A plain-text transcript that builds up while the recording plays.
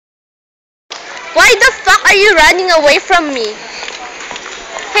are you running away from me?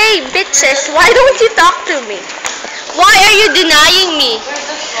 Hey, bitches, why don't you talk to me? Why are you denying me?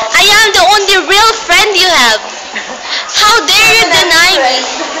 I am the only real friend you have. How dare you deny me?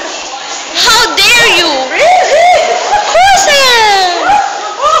 How dare you? Of course I am.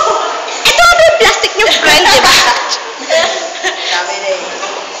 Ito ba yung plastic niyo friend, di ba? Sabi na eh.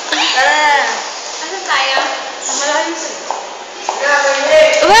 Tara. Asan tayo? Malalim sa...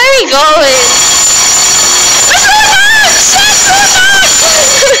 Where are we going?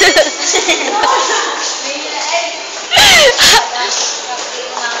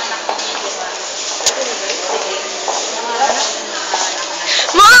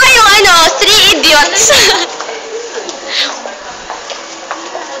 Mga kayong ano, 3 idiots.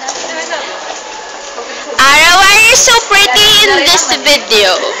 Ara, why are you so pretty in this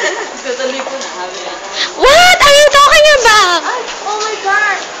video? What are you talking about? Oh my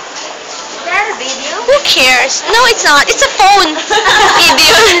god. Is that a video? Who cares? No, it's not. It's a phone.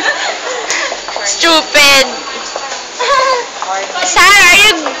 Idiot. Stupid. Sarah,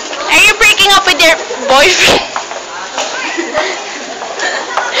 are you breaking up with your boyfriend?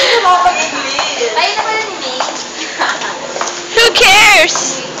 Who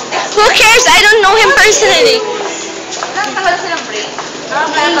cares? Who cares? I don't know him personally.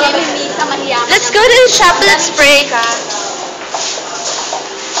 Let's go to the shop. Let's pray.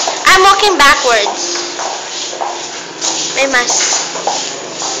 I'm walking backwards. My mask.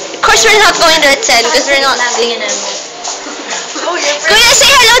 Of course, we're not going to attend because we're not singing. Kuya, say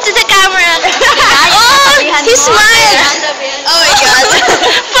hello to the camera. Oh, he smiled. Oh my god.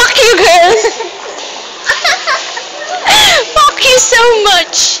 Fuck you, girl. Fuck you so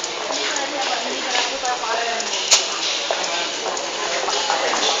much.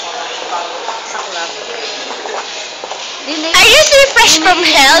 Are you still fresh from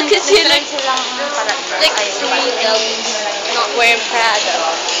hell? Because you look like not wearing Prada.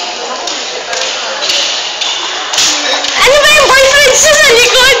 Ano ba yung boyfriend sa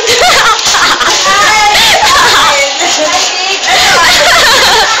likod?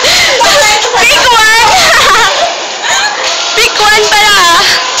 Pick one! Pick one pala.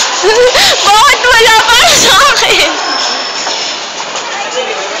 Bakit wala para sa akin?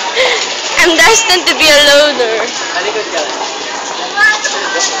 I'm destined to be a loner.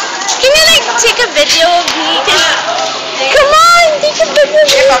 Can you like take a video of me? Come on, take a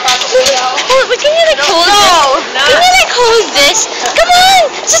video of me. Oh, can you like hold it? Can you like hold this? Come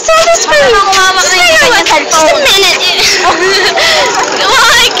on, just hold this for me. Just a minute. Come on,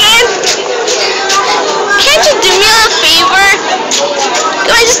 I can't. Can't you do me a favor?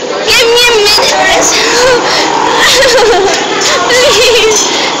 Come on, just give me a minute. Please.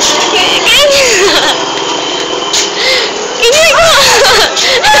 Can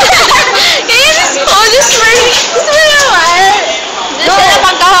you just hold this for me? Just for a while. Just na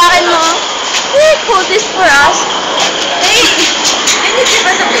pagkawakan mo. Can you hold this for us? Hey, can you give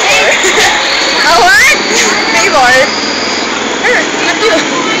us a favor? A what? Favor? Not you.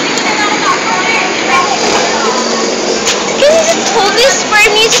 Can you just hold this for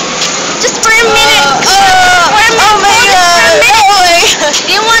me? Just for a minute. For a minute. Oh my god. Oh my god.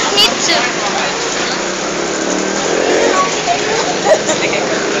 Do you want me to?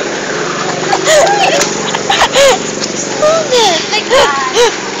 Hold it like that.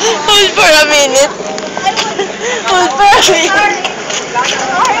 Hold for a minute. Hold for a minute. Hold for a minute.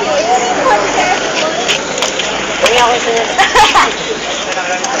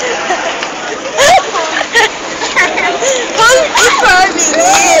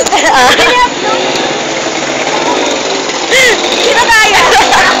 Sino kaya?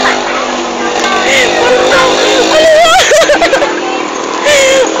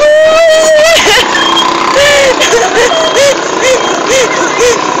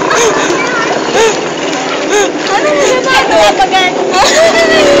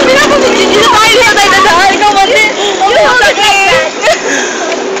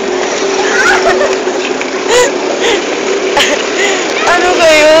 Ano ba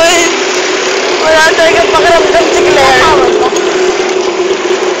yun? Wala talagang pakiramdam si Claire.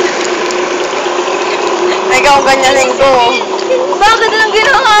 Ikaw ang ganyanin ko. Bakit anong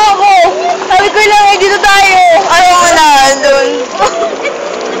ginawa ko? Sabi ko lang, eh, dito tayo. Ayaw mo na, andun.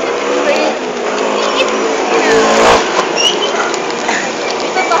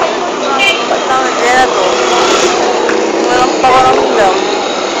 Pagtangit yan na to. Walang pakiramdam.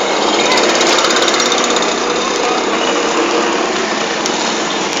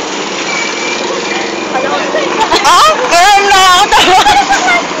 Ah? Ganun na ako tawa.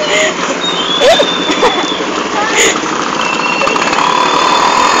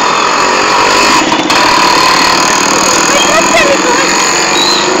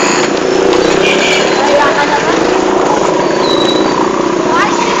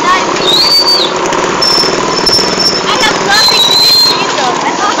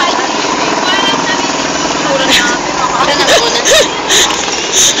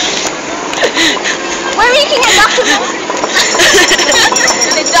 making a documentary.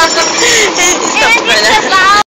 It's a documentary. And it's about